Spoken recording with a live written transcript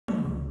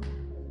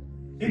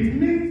It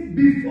means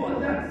before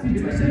that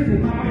situation to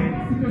happen,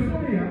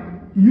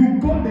 you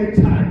got the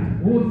child.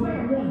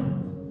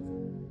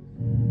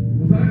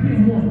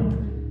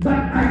 But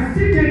I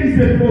see there is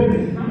a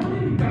problem.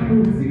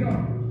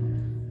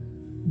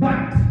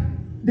 But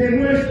the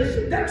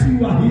relationship that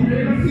you are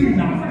in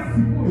now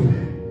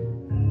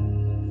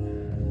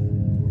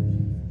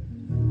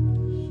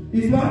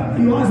is what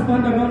your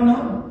husband around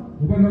now?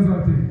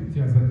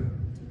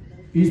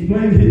 He's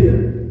playing here.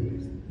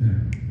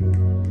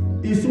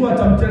 Is what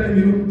I'm telling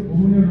you.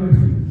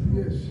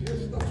 Yes,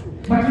 that's true.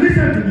 But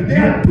listen to me,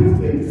 there are three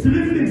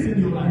things in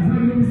your life.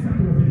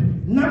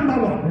 Number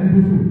one,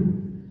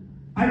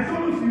 I don't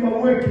know if you are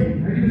working,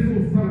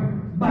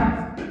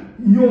 but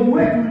your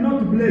work will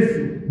not bless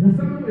you.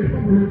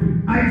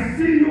 I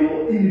see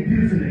you in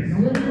business,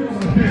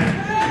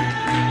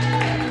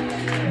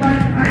 but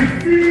I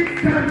see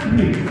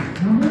countries,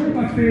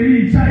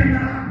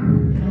 China,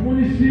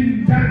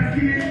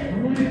 Turkey,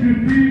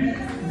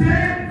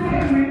 then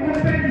God will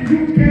open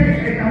UK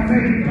and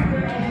America.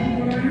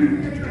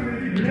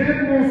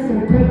 Lemo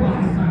Sokoba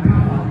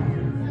Sakaba,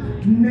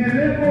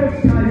 Nelemo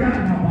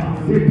Shayanaba,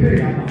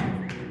 Sepeyaba,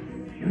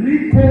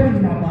 Rico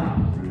Naba.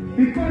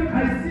 Because I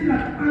see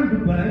that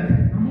handbag,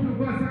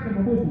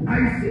 I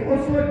see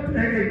also a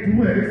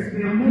dress,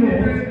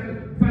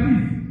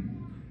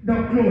 the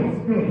clothes.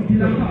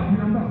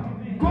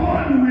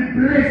 God will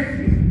bless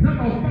you.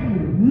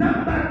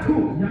 Number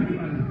two,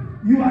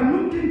 you are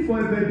looking for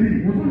a baby,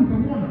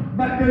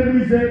 but there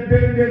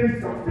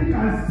is something I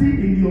see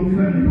in your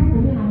family.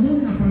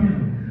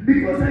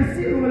 Because I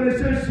see a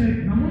relationship.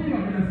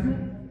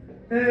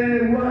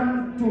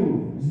 1, 2,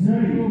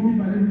 3,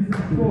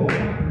 4,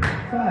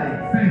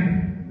 5,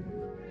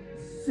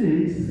 6.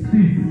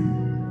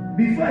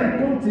 Before I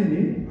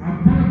continue,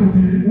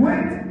 when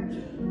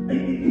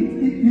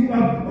you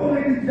have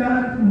already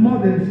done more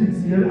than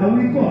 6 years, I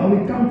will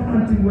count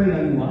until where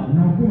you are.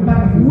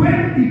 But when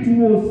it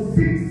was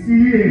 6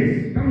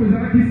 years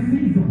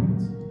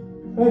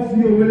of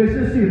your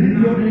relationship,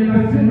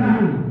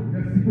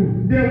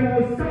 there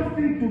was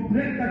something to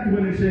break that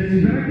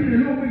relationship.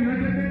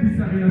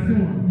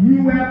 You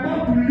were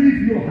about to leave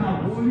your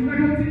house. And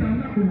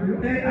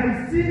I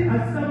see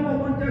as someone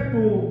wanted to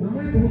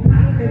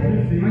pack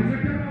everything,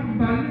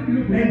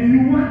 and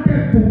you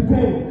wanted to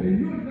go.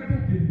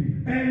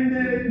 And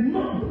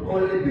not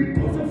only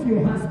because of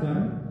your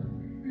husband,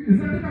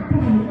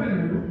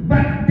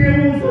 but there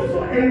was also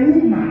a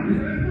woman.